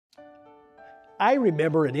I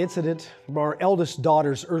remember an incident from our eldest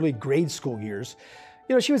daughter's early grade school years.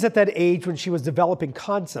 She was at that age when she was developing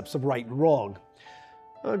concepts of right and wrong.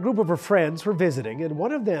 A group of her friends were visiting, and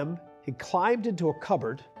one of them had climbed into a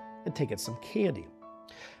cupboard and taken some candy.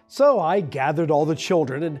 So I gathered all the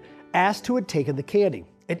children and asked who had taken the candy,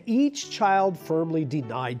 and each child firmly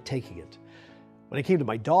denied taking it. When it came to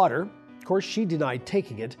my daughter, of course, she denied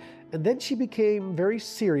taking it, and then she became very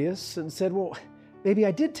serious and said, well, maybe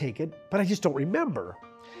I did take it, but I just don't remember.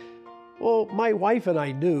 Well, my wife and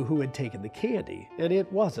I knew who had taken the candy, and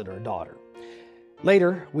it wasn't our daughter.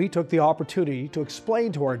 Later, we took the opportunity to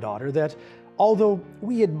explain to our daughter that although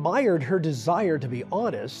we admired her desire to be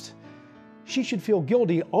honest, she should feel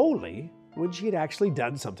guilty only when she had actually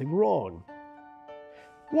done something wrong.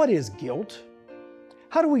 What is guilt?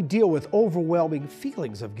 How do we deal with overwhelming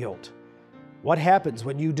feelings of guilt? What happens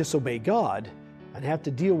when you disobey God and have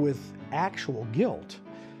to deal with actual guilt?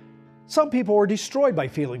 Some people are destroyed by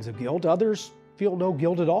feelings of guilt. Others feel no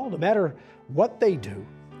guilt at all, no matter what they do.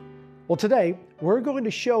 Well, today, we're going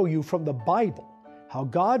to show you from the Bible how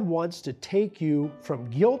God wants to take you from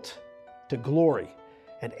guilt to glory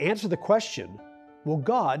and answer the question, will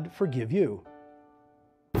God forgive you?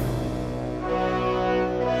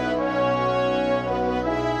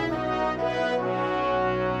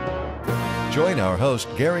 Join our host,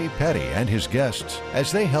 Gary Petty, and his guests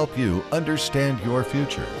as they help you understand your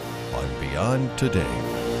future on Beyond Today.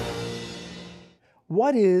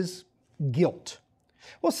 What is guilt?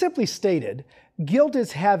 Well, simply stated, guilt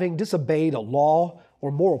is having disobeyed a law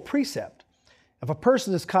or moral precept. If a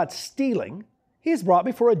person is caught stealing, he is brought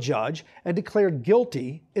before a judge and declared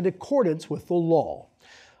guilty in accordance with the law.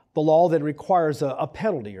 The law then requires a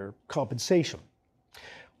penalty or compensation.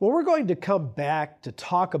 Well, we're going to come back to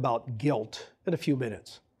talk about guilt in a few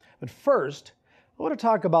minutes. But first, I want to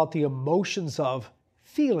talk about the emotions of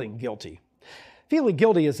feeling guilty. Feeling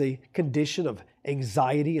guilty is a condition of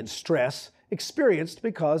anxiety and stress experienced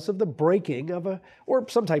because of the breaking of or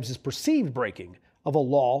sometimes is perceived breaking of a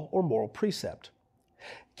law or moral precept.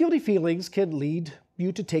 Guilty feelings can lead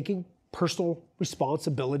you to taking personal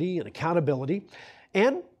responsibility and accountability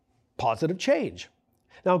and positive change.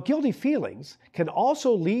 Now, guilty feelings can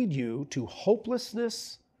also lead you to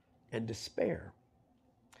hopelessness and despair.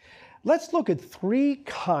 Let's look at 3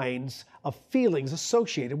 kinds of feelings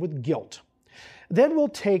associated with guilt. Then we'll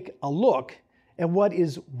take a look at what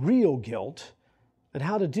is real guilt and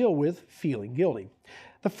how to deal with feeling guilty.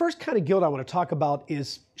 The first kind of guilt I want to talk about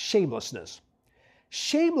is shamelessness.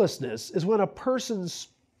 Shamelessness is when a person's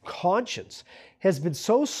conscience has been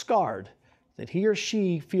so scarred that he or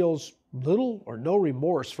she feels little or no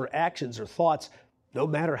remorse for actions or thoughts, no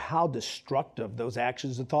matter how destructive those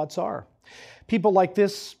actions and thoughts are. People like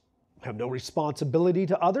this have no responsibility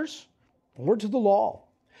to others or to the law.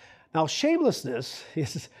 Now, shamelessness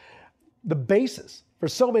is the basis for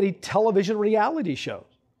so many television reality shows.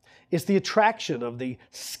 It's the attraction of the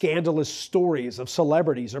scandalous stories of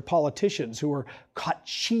celebrities or politicians who are caught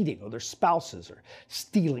cheating on their spouses or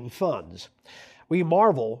stealing funds. We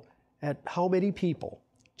marvel at how many people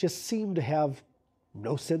just seem to have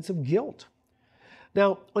no sense of guilt.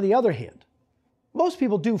 Now, on the other hand, most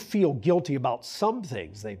people do feel guilty about some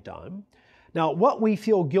things they've done. Now, what we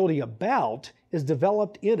feel guilty about is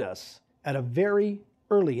developed in us at a very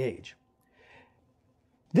early age.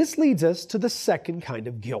 This leads us to the second kind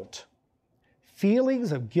of guilt.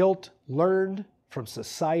 Feelings of guilt learned from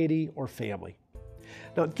society or family.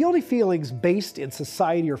 Now, guilty feelings based in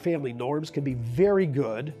society or family norms can be very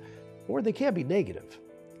good, or they can be negative.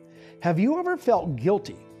 Have you ever felt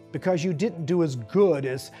guilty because you didn't do as good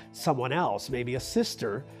as someone else, maybe a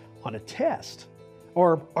sister, on a test,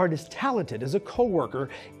 or aren't as talented as a coworker,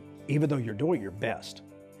 even though you're doing your best?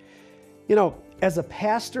 As a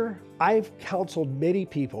pastor, I've counseled many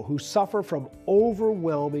people who suffer from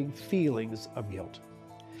overwhelming feelings of guilt.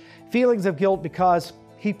 Feelings of guilt because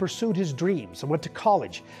he pursued his dreams and went to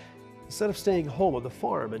college instead of staying home on the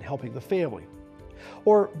farm and helping the family.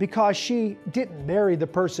 Or because she didn't marry the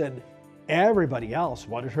person everybody else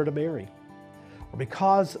wanted her to marry. Or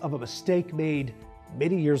because of a mistake made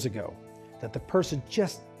many years ago that the person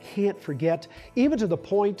just can't forget, even to the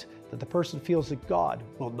point that the person feels that God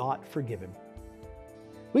will not forgive him.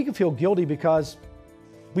 We can feel guilty because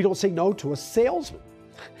we don't say no to a salesman.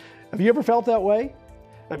 Have you ever felt that way?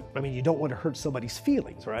 I mean, you don't want to hurt somebody's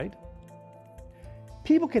feelings, right?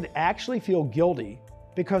 People can actually feel guilty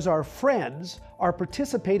because our friends are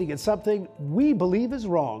participating in something we believe is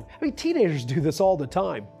wrong. I mean, teenagers do this all the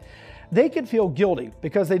time. They can feel guilty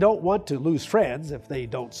because they don't want to lose friends if they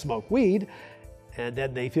don't smoke weed, and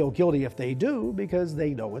then they feel guilty if they do because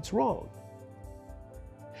they know it's wrong.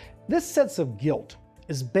 This sense of guilt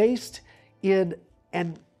is based in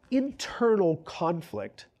an internal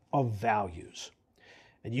conflict of values.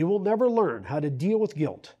 And you will never learn how to deal with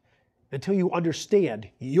guilt until you understand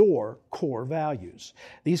your core values.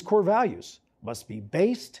 These core values must be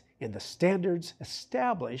based in the standards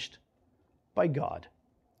established by God.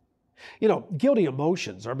 Guilty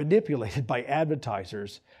emotions are manipulated by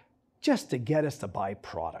advertisers just to get us to buy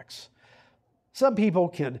products. Some people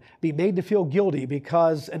can be made to feel guilty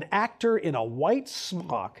because an actor in a white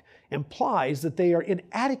smock implies that they are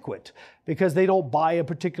inadequate because they don't buy a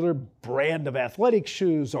particular brand of athletic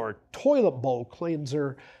shoes or toilet bowl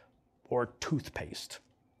cleanser or toothpaste.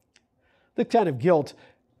 The kind of guilt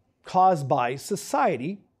caused by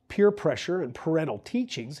society, peer pressure, and parental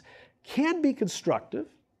teachings can be constructive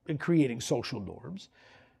in creating social norms.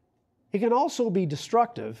 It can also be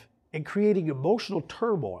destructive in creating emotional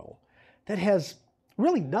turmoil that has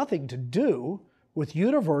really nothing to do with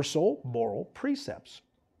universal moral precepts.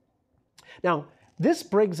 Now, this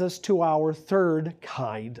brings us to our third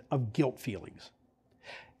kind of guilt feelings.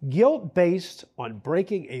 Guilt based on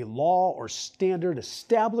breaking a law or standard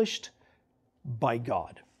established by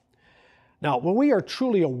God. Now, when we are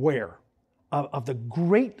truly aware of the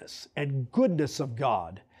greatness and goodness of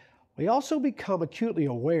God, we also become acutely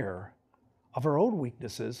aware of our own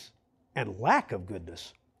weaknesses and lack of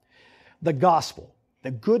goodness. The gospel,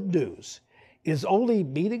 the good news, is only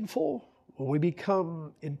meaningful when we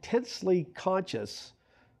become intensely conscious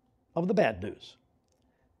of the bad news.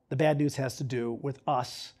 The bad news has to do with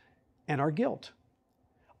us and our guilt.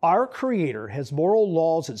 Our Creator has moral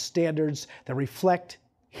laws and standards that reflect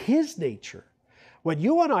His nature. When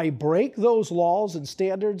you and I break those laws and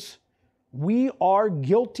standards, we are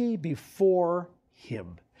guilty before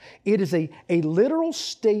Him. It is a literal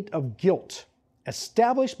state of guilt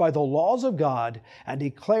established by the laws of God and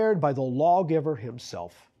declared by the lawgiver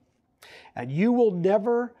Himself. And you will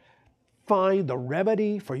never find the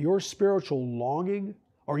remedy for your spiritual longing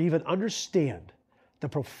or even understand the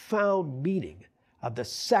profound meaning of the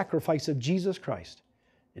sacrifice of Jesus Christ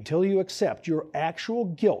until you accept your actual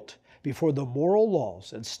guilt before the moral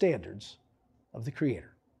laws and standards of the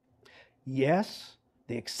Creator. Yes,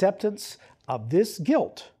 the acceptance of this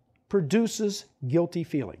guilt produces guilty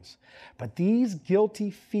feelings, but these guilty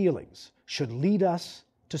feelings should lead us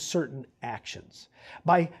to certain actions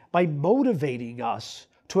by motivating us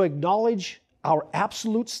to acknowledge our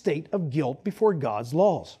absolute state of guilt before God's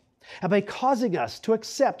laws, and by causing us to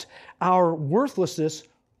accept our worthlessness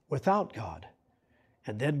without God,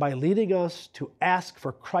 and then by leading us to ask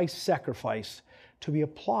for Christ's sacrifice to be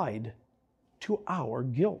applied to our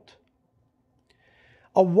guilt.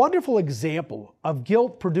 A wonderful example of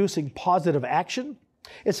guilt producing positive action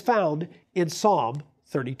is found in Psalm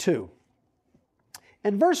 32.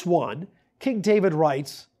 In verse 1, King David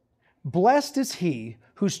writes, "Blessed is he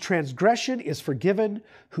whose transgression is forgiven,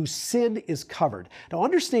 whose sin is covered." Now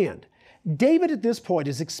understand, David at this point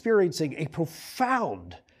is experiencing a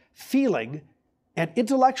profound feeling and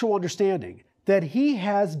intellectual understanding that he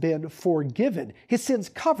has been forgiven. His sin's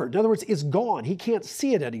covered. In other words, it's gone. He can't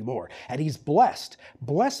see it anymore. And he's blessed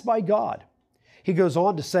by God. He goes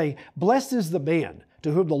on to say, "Blessed is the man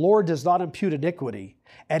to whom the Lord does not impute iniquity,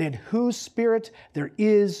 and in whose spirit there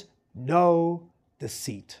is no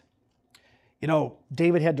deceit."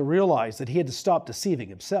 David had to realize that he had to stop deceiving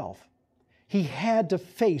himself. He had to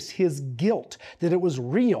face his guilt, that it was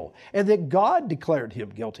real, and that God declared him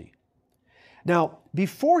guilty. Now,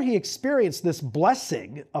 before he experienced this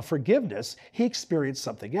blessing of forgiveness, he experienced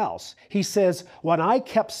something else. He says, "When I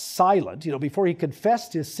kept silent," before he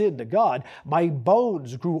confessed his sin to God, "my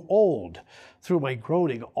bones grew old through my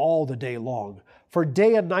groaning all the day long. For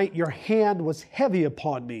day and night your hand was heavy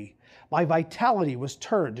upon me. My vitality was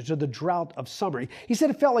turned into the drought of summer." He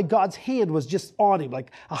said it felt like God's hand was just on him,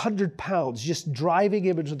 like 100 pounds, just driving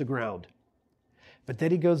him into the ground. But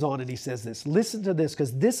then he goes on and he says this. Listen to this,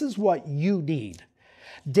 because this is what you need.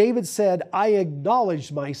 David said, "I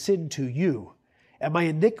acknowledged my sin to you, and my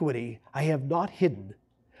iniquity I have not hidden.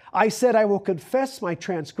 I said, I will confess my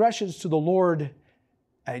transgressions to the Lord,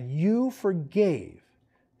 and you forgave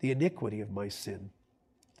the iniquity of my sin."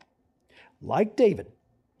 Like David,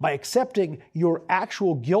 by accepting your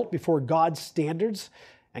actual guilt before God's standards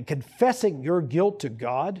and confessing your guilt to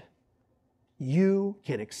God, you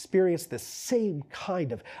can experience the same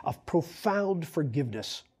kind of profound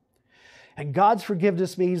forgiveness. And God's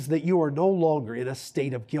forgiveness means that you are no longer in a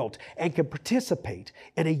state of guilt and can participate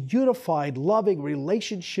in a unified, loving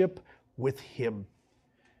relationship with Him.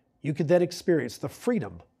 You can then experience the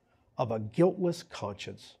freedom of a guiltless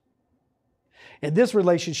conscience. In this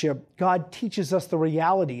relationship, God teaches us the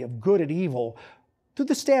reality of good and evil through through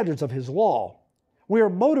the standards of His law. We are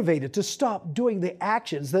motivated to stop doing the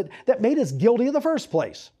actions that made us guilty in the first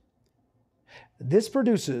place. This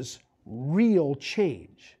produces real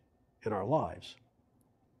change in our lives.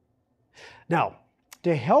 Now,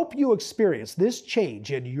 to help you experience this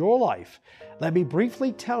change in your life, let me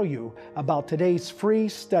briefly tell you about today's free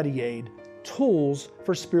study aid, Tools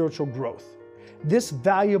for Spiritual Growth. This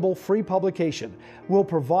valuable free publication will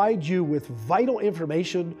provide you with vital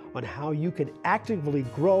information on how you can actively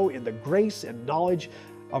grow in the grace and knowledge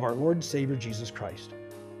of our Lord and Savior Jesus Christ.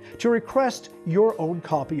 To request your own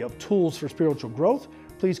copy of Tools for Spiritual Growth,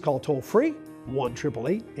 please call toll-free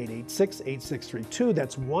 1-888-886-8632.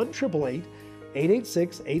 That's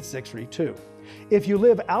 1-888-886-8632. If you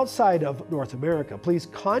live outside of North America, please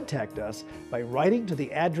contact us by writing to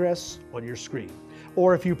the address on your screen.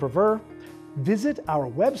 Or if you prefer, visit our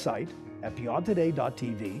website at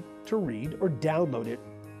beyondtoday.tv to read or download it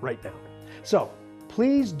right now. So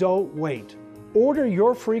please don't wait. Order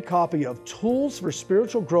your free copy of Tools for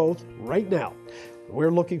Spiritual Growth right now.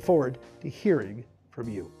 We're looking forward to hearing from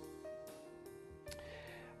you.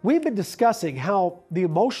 We've been discussing how the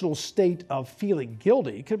emotional state of feeling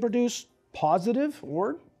guilty can produce positive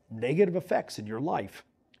or negative effects in your life.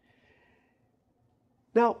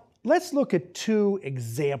 Now, let's look at two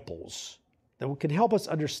examples that can help us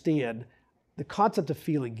understand the concept of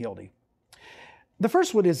feeling guilty. The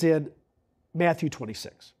first one is in Matthew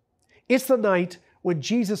 26. It's the night when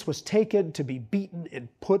Jesus was taken to be beaten and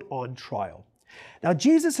put on trial. Now,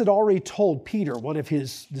 Jesus had already told Peter, one of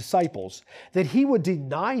his disciples, that he would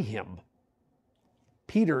deny him.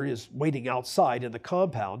 Peter is waiting outside in the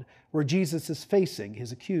compound where Jesus is facing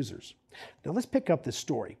his accusers. Now, let's pick up this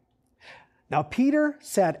story. Now, Peter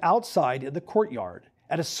sat outside in the courtyard,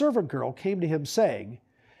 and a servant girl came to him saying,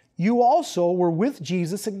 "You also were with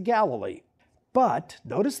Jesus in Galilee." But,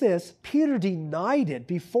 notice this, Peter denied it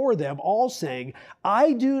before them all, saying,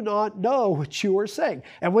 "I do not know what you are saying."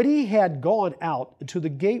 And when he had gone out to the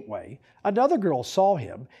gateway, another girl saw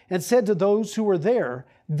him and said to those who were there,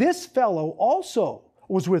 "This fellow also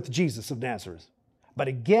was with Jesus of Nazareth." But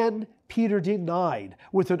again, Peter denied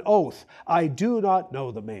with an oath, "I do not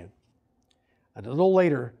know the man." And a little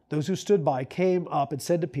later, those who stood by came up and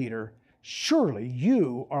said to Peter, "Surely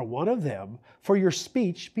you are one of them, for your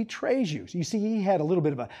speech betrays you." So you see, he had a little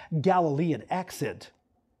bit of a Galilean accent.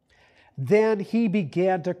 Then he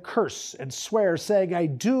began to curse and swear, saying, "I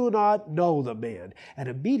do not know the man." And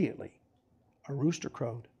immediately a rooster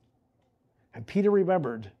crowed. And Peter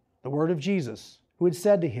remembered the word of Jesus, who had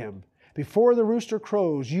said to him, "Before the rooster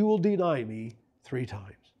crows, you will deny me 3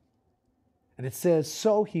 times." And it says,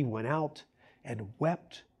 so he went out and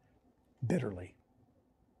wept bitterly.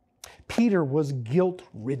 Peter was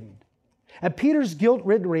guilt-ridden. And Peter's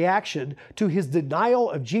guilt-ridden reaction to his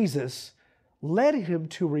denial of Jesus led him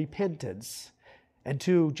to repentance and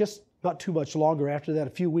to just not too much longer after that,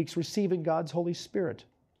 a few weeks, receiving God's Holy Spirit.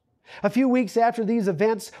 A few weeks after these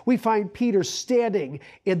events, we find Peter standing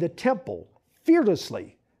in the temple,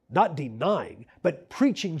 fearlessly, not denying, but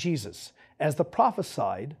preaching Jesus as the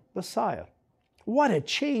prophesied Messiah. What a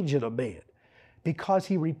change in a man! Because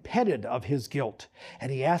he repented of his guilt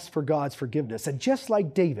and he asked for God's forgiveness. And just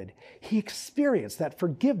like David, he experienced that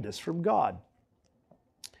forgiveness from God.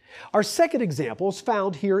 Our second example is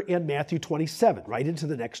found here in Matthew 27, right into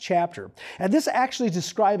the next chapter. And this actually is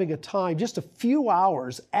describing a time just a few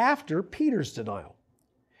hours after Peter's denial.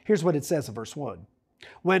 Here's what it says in verse 1.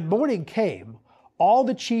 When morning came, all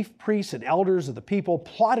the chief priests and elders of the people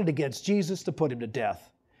plotted against Jesus to put him to death.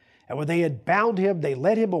 And when they had bound him, they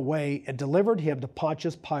led him away and delivered him to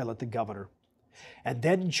Pontius Pilate, the governor. And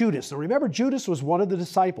then Judas. Now remember, Judas was one of the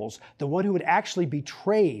disciples, the one who had actually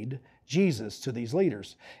betrayed Jesus to these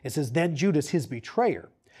leaders. It says, then Judas, his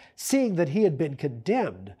betrayer, seeing that he had been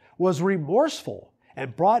condemned, was remorseful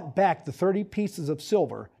and brought back the 30 pieces of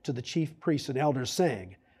silver to the chief priests and elders,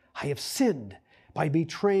 saying, "I have sinned by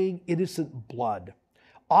betraying innocent blood."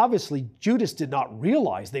 Obviously, Judas did not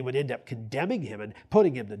realize they would end up condemning him and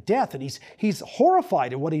putting him to death. And he's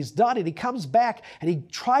horrified at what he's done. And he comes back and he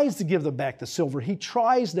tries to give them back the silver. He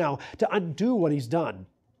tries now to undo what he's done.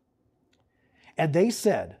 And they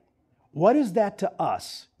said, "What is that to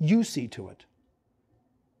us? You see to it."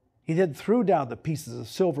 He then threw down the pieces of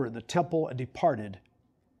silver in the temple and departed.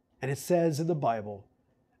 And it says in the Bible,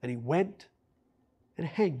 and he went and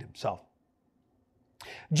hanged himself.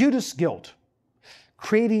 Judas' guilt,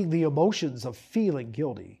 creating the emotions of feeling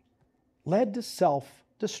guilty, led to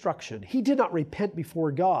self-destruction. He did not repent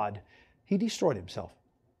before God. He destroyed himself.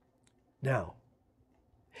 Now,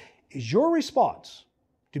 is your response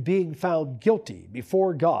to being found guilty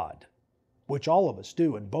before God, which all of us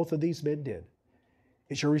do, and both of these men did,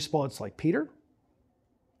 Is your response like Peter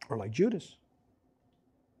or like Judas?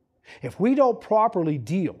 If we don't properly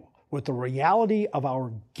deal with the reality of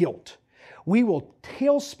our guilt, we will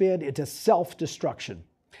tailspin into self-destruction.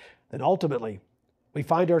 Then ultimately, we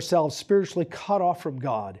find ourselves spiritually cut off from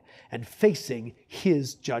God and facing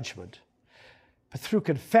His judgment. But through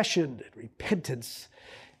confession and repentance,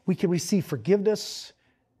 we can receive forgiveness,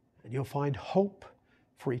 and you'll find hope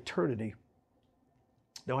for eternity.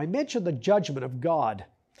 Now, I mentioned the judgment of God.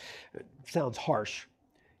 It sounds harsh.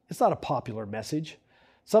 It's not a popular message.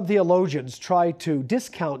 Some theologians try to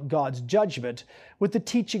discount God's judgment with the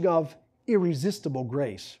teaching of irresistible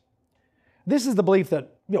grace. This is the belief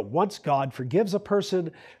that once God forgives a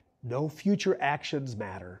person, no future actions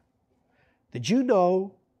matter. Did you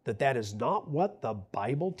know that that is not what the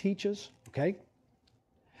Bible teaches? Okay?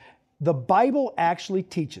 The Bible actually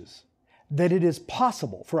teaches that it is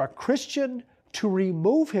possible for a Christian to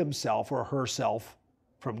remove himself or herself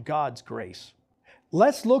from God's grace.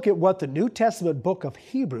 Let's look at what the New Testament book of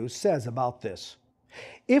Hebrews says about this.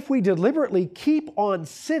 If we deliberately keep on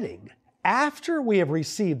sinning after we have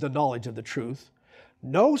received the knowledge of the truth,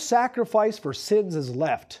 no sacrifice for sins is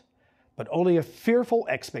left, but only a fearful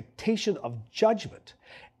expectation of judgment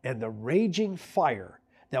and the raging fire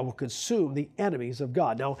that will consume the enemies of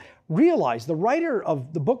God. Now, realize the writer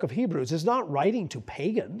of the book of Hebrews is not writing to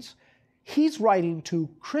pagans. He's writing to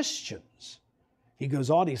Christians. He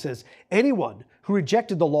goes on, he says, anyone who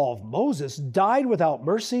rejected the law of Moses died without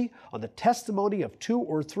mercy on the testimony of 2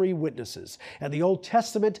 or 3 witnesses. In the Old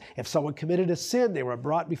Testament, if someone committed a sin, they were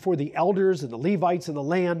brought before the elders and the Levites in the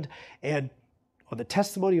land, and on the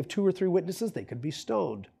testimony of 2 or 3 witnesses, they could be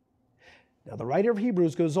stoned. Now, the writer of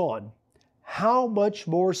Hebrews goes on, how much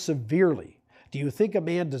more severely do you think a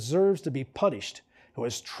man deserves to be punished who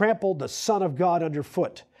has trampled the Son of God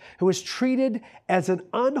underfoot, who has treated as an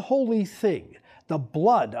unholy thing the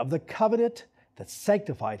blood of the covenant that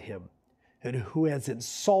sanctified him, and who has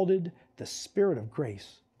insulted the Spirit of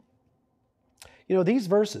grace? These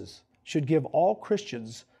verses should give all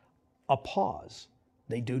Christians a pause.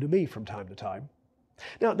 They do to me from time to time.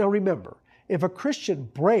 Now remember, if a Christian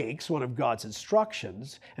breaks one of God's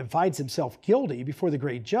instructions and finds himself guilty before the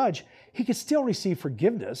great judge, he can still receive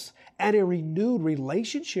forgiveness and a renewed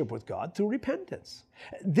relationship with God through repentance.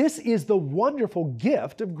 This is the wonderful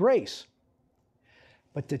gift of grace.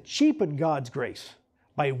 But to cheapen God's grace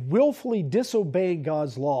by willfully disobeying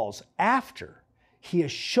God's laws after He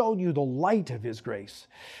has shown you the light of His grace,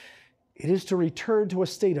 it is to return to a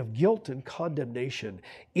state of guilt and condemnation.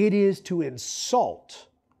 It is to insult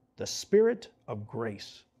the Spirit of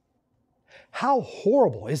grace. How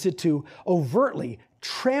horrible is it to overtly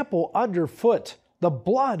trample underfoot the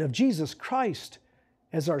blood of Jesus Christ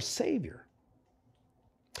as our Savior?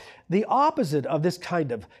 The opposite of this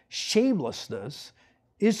kind of shamelessness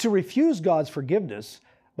is to refuse God's forgiveness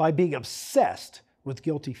by being obsessed with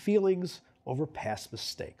guilty feelings over past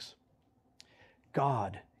mistakes.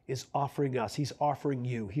 God is offering us, He's offering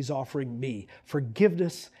you, He's offering me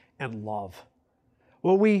forgiveness and love.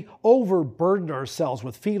 When we overburden ourselves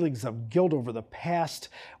with feelings of guilt over the past,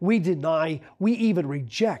 we deny, we even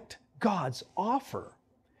reject God's offer.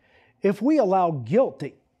 If we allow guilt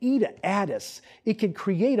to eat at us, it can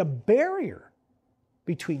create a barrier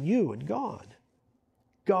between you and God.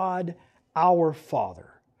 God, our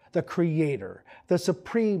Father, the Creator, the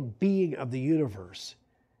supreme being of the universe,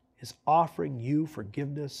 is offering you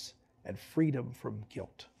forgiveness and freedom from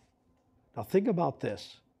guilt. Now think about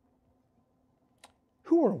this.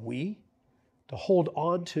 Who are we to hold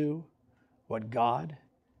on to what God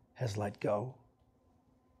has let go?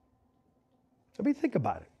 Think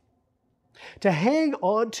about it. To hang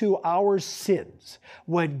on to our sins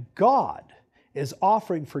when God is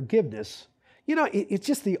offering forgiveness, it's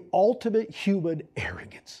just the ultimate human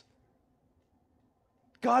arrogance.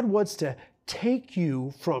 God wants to take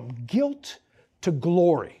you from guilt to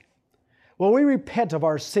glory. When we repent of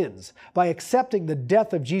our sins by accepting the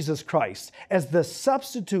death of Jesus Christ as the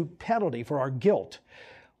substitute penalty for our guilt,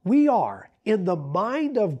 we are, in the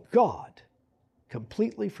mind of God,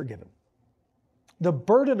 completely forgiven. The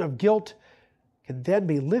burden of guilt can then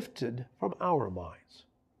be lifted from our minds.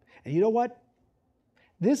 And you know what?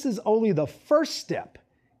 This is only the first step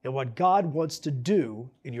in what God wants to do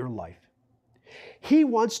in your life. He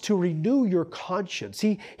wants to renew your conscience.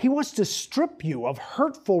 He wants to strip you of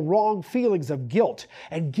hurtful, wrong feelings of guilt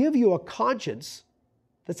and give you a conscience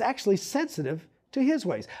that's actually sensitive to His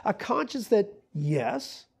ways. A conscience that,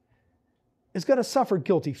 yes, is going to suffer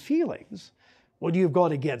guilty feelings when you've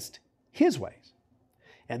gone against His ways.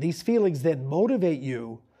 And these feelings then motivate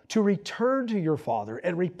you to return to your Father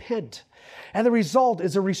and repent. And the result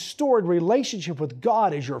is a restored relationship with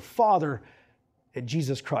God as your Father and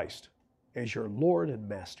Jesus Christ as your Lord and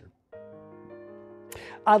Master.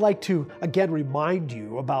 I'd like to again remind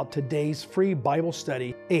you about today's free Bible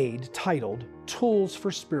study aid titled Tools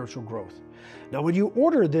for Spiritual Growth. Now, when you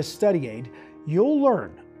order this study aid, you'll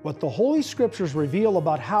learn what the Holy Scriptures reveal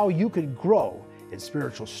about how you can grow in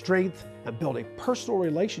spiritual strength and build a personal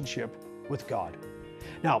relationship with God.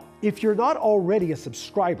 Now, if you're not already a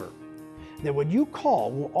subscriber, then when you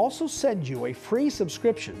call, we'll also send you a free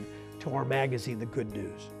subscription to our magazine, The Good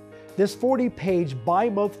News. This 40-page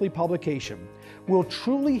bi-monthly publication will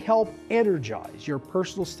truly help energize your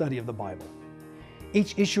personal study of the Bible.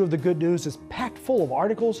 Each issue of The Good News is packed full of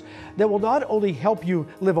articles that will not only help you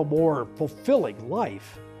live a more fulfilling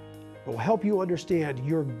life, but will help you understand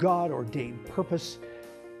your God-ordained purpose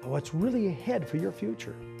and what's really ahead for your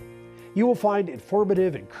future. You will find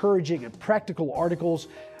informative, encouraging, and practical articles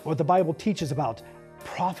on what the Bible teaches about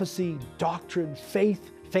prophecy, doctrine,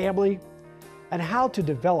 faith, family, and how to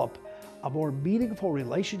develop a more meaningful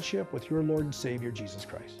relationship with your Lord and Savior, Jesus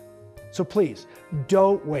Christ. So please,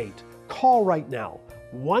 don't wait. Call right now,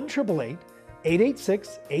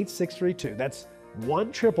 1-888-886-8632. That's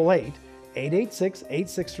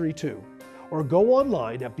 1-888-886-8632. Or go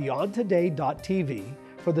online at beyondtoday.tv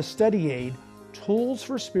for the study aid, Tools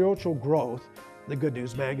for Spiritual Growth, The Good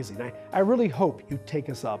News magazine. I really hope you take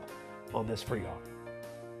us up on this free offer.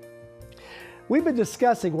 We've been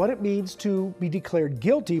discussing what it means to be declared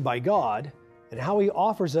guilty by God and how He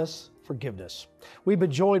offers us forgiveness. We've been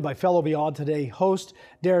joined by fellow Beyond Today host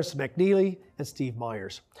Darius McNeely and Steve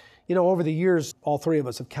Myers. You know, over the years, all three of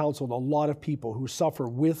us have counseled a lot of people who suffer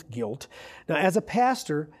with guilt. Now, as a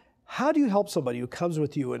pastor, how do you help somebody who comes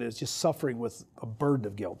with you and is just suffering with a burden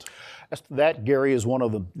of guilt? That, Gary, is one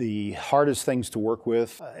of the hardest things to work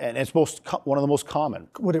with, and it's one of the most common.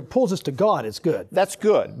 When it pulls us to God, it's good. That's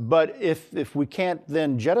good, but if we can't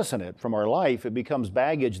then jettison it from our life, it becomes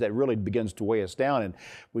baggage that really begins to weigh us down,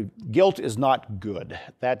 and guilt is not good.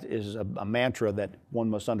 That is a mantra that one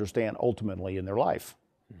must understand ultimately in their life.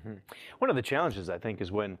 Mm-hmm. One of the challenges, I think,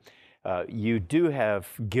 is when you do have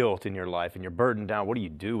guilt in your life and you're burdened down, what do you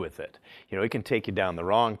do with it? You know, it can take you down the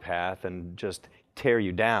wrong path and just tear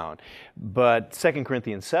you down. But 2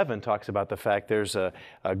 Corinthians 7 talks about the fact there's a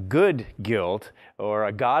good guilt, or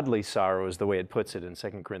a godly sorrow is the way it puts it in 2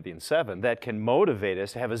 Corinthians 7, that can motivate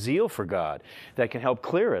us to have a zeal for God, that can help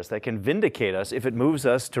clear us, that can vindicate us if it moves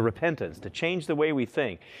us to repentance, to change the way we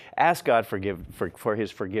think, ask God for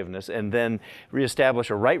His forgiveness, and then reestablish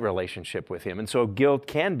a right relationship with Him. And so guilt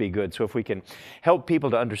can be good. So if we can help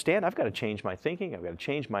people to understand, I've got to change my thinking, I've got to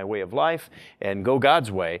change my way of life and go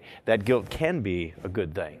God's way, that guilt can be a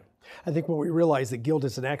good thing. I think when we realize that guilt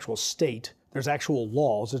is an actual state, there's actual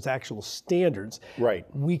laws, there's actual standards, right,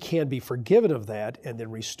 we can be forgiven of that and then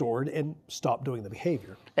restored and stop doing the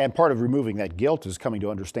behavior. And part of removing that guilt is coming to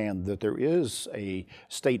understand that there is a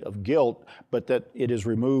state of guilt, but that it is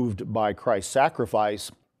removed by Christ's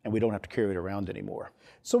sacrifice, and we don't have to carry it around anymore.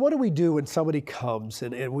 So what do we do when somebody comes,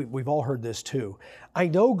 and we've all heard this too, I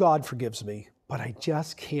know God forgives me, but I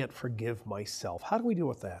just can't forgive myself. How do we deal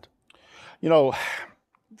with that? You know,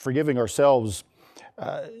 forgiving ourselves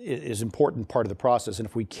is an important part of the process. And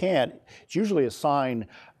if we can't, it's usually a sign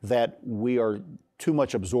that we are too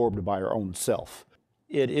much absorbed by our own self.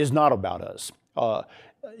 It is not about us.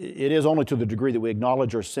 It is only to the degree that we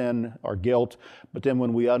acknowledge our sin, our guilt, but then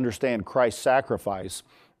when we understand Christ's sacrifice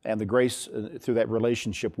and the grace through that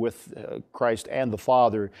relationship with Christ and the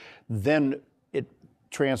Father, then it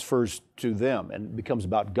transfers to them and becomes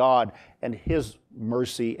about God and His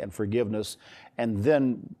mercy and forgiveness, and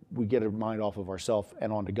then we get our mind off of ourselves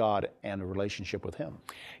and onto God and a relationship with Him.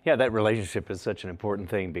 Yeah, that relationship is such an important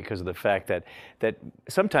thing because of the fact that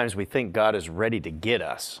sometimes we think God is ready to get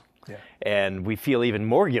us. Yeah. And we feel even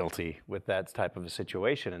more guilty with that type of a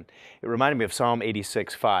situation. And it reminded me of Psalm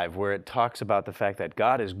 86:5, where it talks about the fact that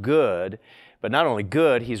God is good, but not only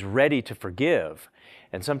good, He's ready to forgive.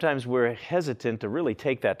 And sometimes we're hesitant to really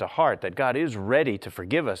take that to heart, that God is ready to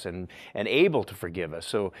forgive us and able to forgive us.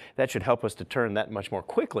 So that should help us to turn that much more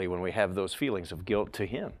quickly when we have those feelings of guilt to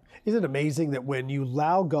Him. Isn't it amazing that when you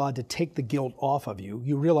allow God to take the guilt off of you,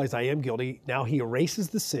 you realize I am guilty, now He erases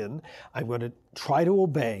the sin, I'm going to try to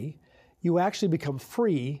obey, you actually become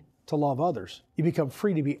free to love others. You become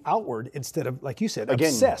free to be outward instead of, like you said,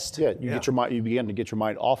 obsessed. Yeah, you begin to get your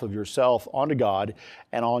mind off of yourself onto God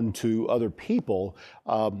and onto other people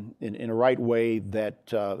in a right way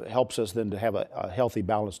that helps us then to have a healthy,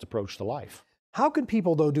 balanced approach to life. How can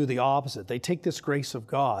people, though, do the opposite? They take this grace of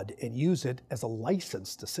God and use it as a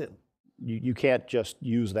license to sin. You can't just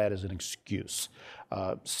use that as an excuse.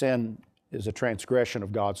 Sin is a transgression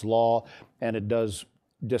of God's law, and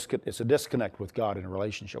it's a disconnect with God in a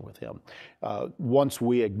relationship with Him. Once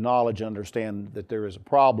we acknowledge and understand that there is a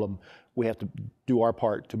problem, we have to do our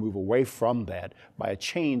part to move away from that by a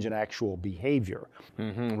change in actual behavior.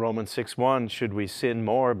 Romans 6:1, should we sin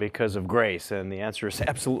more because of grace? And the answer is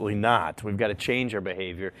absolutely not. We've got to change our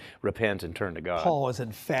behavior, repent, and turn to God. Paul is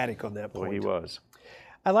emphatic on that point. Well, he was.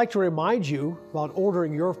 I'd like to remind you about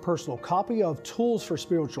ordering your personal copy of Tools for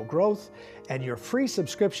Spiritual Growth and your free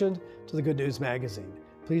subscription to the Good News Magazine.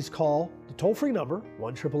 Please call the toll-free number,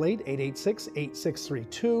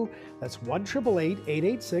 1-888-886-8632. That's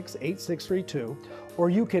 1-888-886-8632.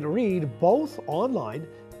 Or you can read both online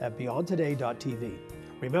at beyondtoday.tv.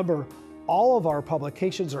 Remember, all of our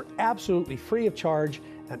publications are absolutely free of charge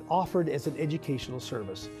and offered as an educational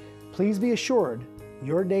service. Please be assured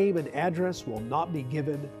your name and address will not be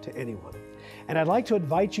given to anyone. And I'd like to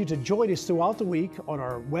invite you to join us throughout the week on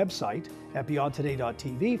our website at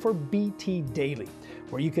beyondtoday.tv for BT Daily,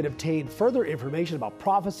 where you can obtain further information about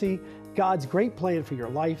prophecy, God's great plan for your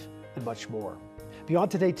life, and much more. Beyond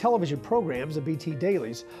Today television programs and BT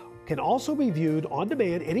Dailies can also be viewed on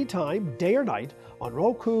demand anytime, day or night, on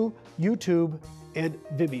Roku, YouTube, and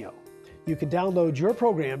Vimeo. You can download your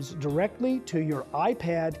programs directly to your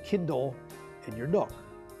iPad, Kindle, and your Nook.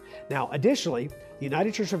 Now, additionally, the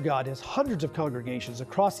United Church of God has hundreds of congregations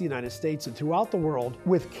across the United States and throughout the world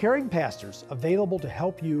with caring pastors available to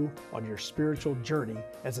help you on your spiritual journey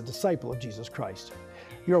as a disciple of Jesus Christ.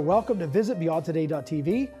 You're welcome to visit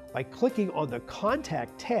beyondtoday.tv by clicking on the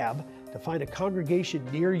Contact tab to find a congregation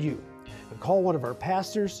near you and call one of our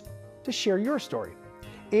pastors to share your story.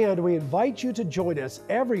 And we invite you to join us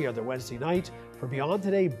every other Wednesday night for Beyond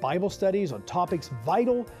Today Bible studies on topics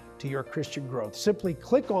vital to your Christian growth. Simply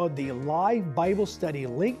click on the live Bible study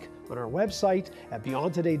link on our website at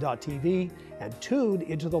beyondtoday.tv and tune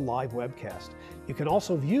into the live webcast. You can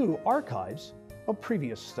also view archives of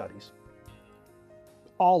previous studies.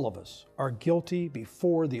 All of us are guilty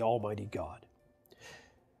before the Almighty God.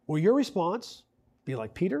 Will your response be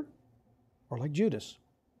like Peter or like Judas?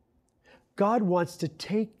 God wants to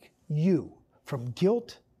take you from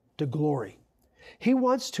guilt to glory. He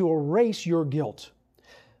wants to erase your guilt.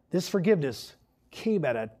 This forgiveness came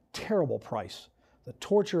at a terrible price, the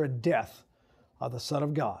torture and death of the Son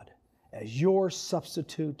of God as your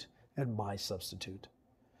substitute and my substitute.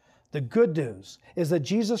 The good news is that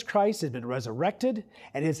Jesus Christ has been resurrected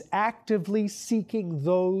and is actively seeking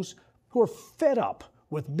those who are fed up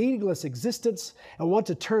with meaningless existence and want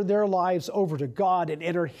to turn their lives over to God and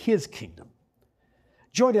enter His kingdom.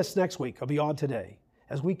 Join us next week on Beyond Today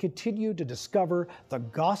as we continue to discover the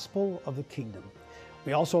gospel of the kingdom.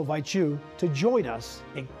 We also invite you to join us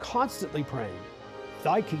in constantly praying,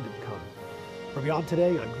 Thy kingdom come. For Beyond Today,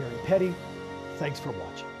 I'm Gary Petty. Thanks for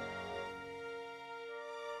watching.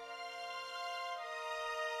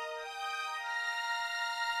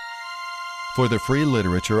 For the free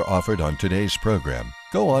literature offered on today's program,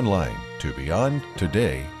 go online to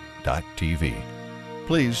beyondtoday.tv.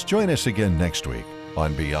 Please join us again next week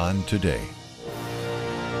on Beyond Today.